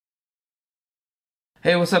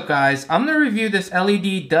Hey, what's up guys? I'm going to review this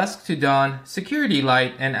LED Dusk to Dawn security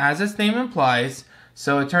light, and as its name implies,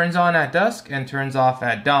 so it turns on at dusk and turns off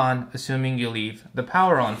at dawn, assuming you leave the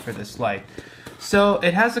power on for this light. So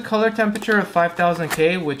it has a color temperature of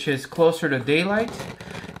 5000K, which is closer to daylight,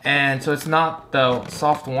 and so it's not the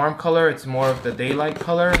soft warm color, it's more of the daylight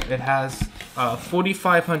color. It has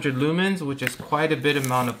 4500 lumens, which is quite a bit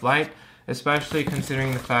amount of light, especially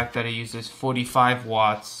considering the fact that it uses 45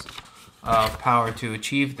 watts of power to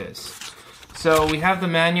achieve this. So we have the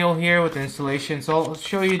manual here with the installation, so I'll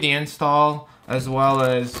show you the install as well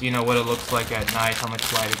as what it looks like at night, how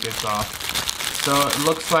much light it gives off. So it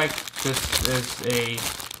looks like this is a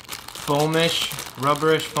foamish,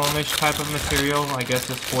 rubberish, foamish type of material. I guess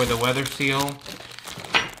it's for the weather seal.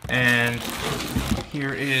 And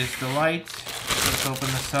here is the light. Let's open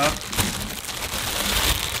this up.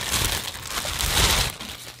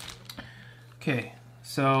 Okay.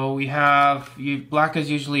 So we have, black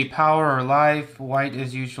is usually power or live, white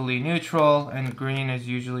is usually neutral, and green is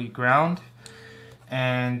usually ground.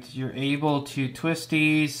 And you're able to twist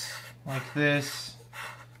these like this,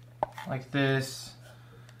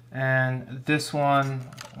 and this one,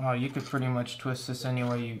 well, you could pretty much twist this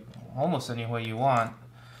almost any way you want,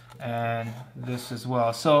 and this as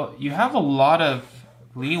well. So you have a lot of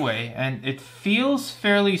leeway, and it feels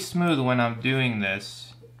fairly smooth when I'm doing this.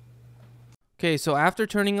 Okay, so after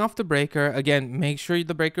turning off the breaker, again, make sure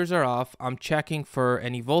the breakers are off. I'm checking for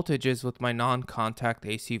any voltages with my non-contact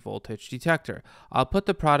AC voltage detector. I'll put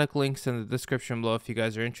the product links in the description below if you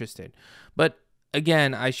guys are interested. But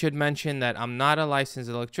again, I should mention that I'm not a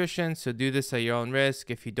licensed electrician, so do this at your own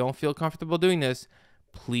risk. If you don't feel comfortable doing this,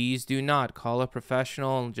 please do not call a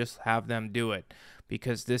professional and just have them do it,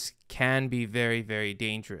 because this can be very, very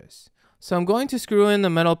dangerous. So I'm going to screw in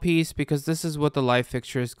the metal piece because this is what the light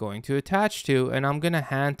fixture is going to attach to, and I'm going to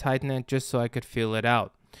hand tighten it just so I could feel it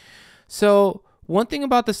out. So one thing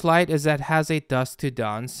about this light is that it has a dusk to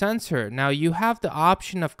dawn sensor. Now you have the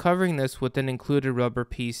option of covering this with an included rubber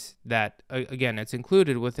piece that, again, it's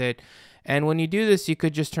included with it. And when you do this, you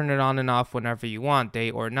could just turn it on and off whenever you want,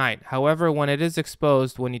 day or night. However, when it is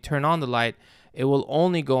exposed, when you turn on the light, it will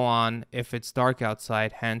only go on if it's dark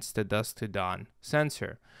outside, hence the dusk to dawn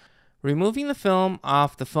sensor. Removing the film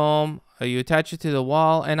off the foam, you attach it to the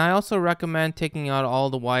wall, and I also recommend taking out all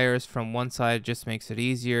the wires from one side. It just makes it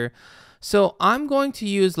easier. So I'm going to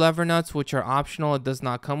use lever nuts, which are optional. It does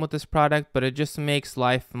not come with this product, but it just makes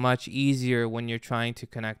life much easier when you're trying to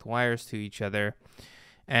connect wires to each other.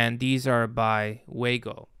 And these are by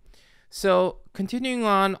Wago. So continuing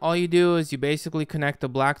on, all you do is you basically connect the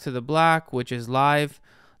black to the black, which is live,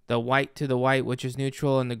 the white to the white, which is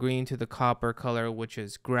neutral, and the green to the copper color, which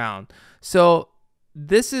is ground. So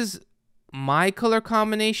this is my color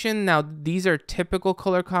combination. Now, these are typical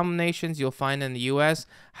color combinations you'll find in the US.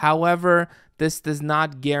 However, this does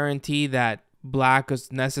not guarantee that black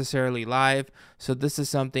is necessarily live. So this is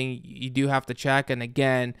something you do have to check. And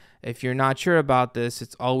again, if you're not sure about this,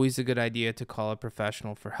 it's always a good idea to call a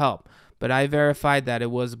professional for help. But I verified that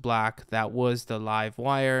it was black. That was the live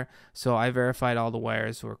wire. So I verified all the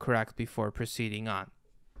wires were correct before proceeding on.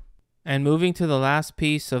 And moving to the last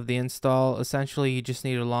piece of the install, essentially you just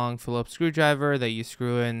need a long Phillips screwdriver that you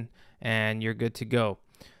screw in and you're good to go.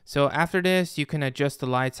 So after this, you can adjust the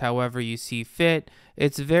lights however you see fit.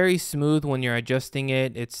 It's very smooth when you're adjusting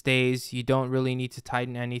it. It stays. You don't really need to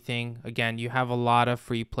tighten anything. Again, you have a lot of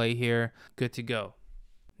free play here. Good to go.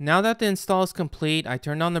 Now that the install is complete, I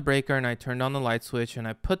turned on the breaker and I turned on the light switch, and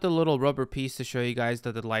I put the little rubber piece to show you guys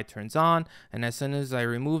that the light turns on. And as soon as I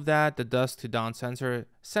remove that, the dusk to dawn sensor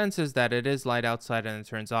senses that it is light outside and it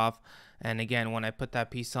turns off. And again, when I put that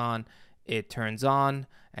piece on, it turns on.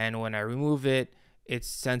 And when I remove it, it's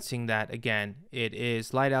sensing that, again, it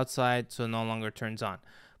is light outside, so it no longer turns on.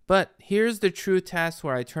 But here's the true test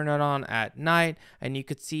where I turn it on at night, and you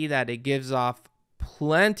could see that it gives off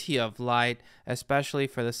plenty of light, especially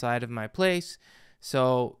for the side of my place.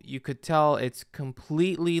 So you could tell it's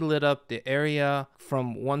completely lit up the area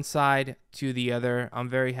from one side to the other. I'm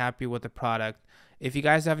very happy with the product. If you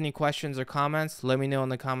guys have any questions or comments, let me know in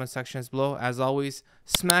the comment sections below. As always,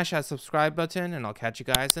 smash that subscribe button, and I'll catch you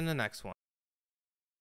guys in the next one.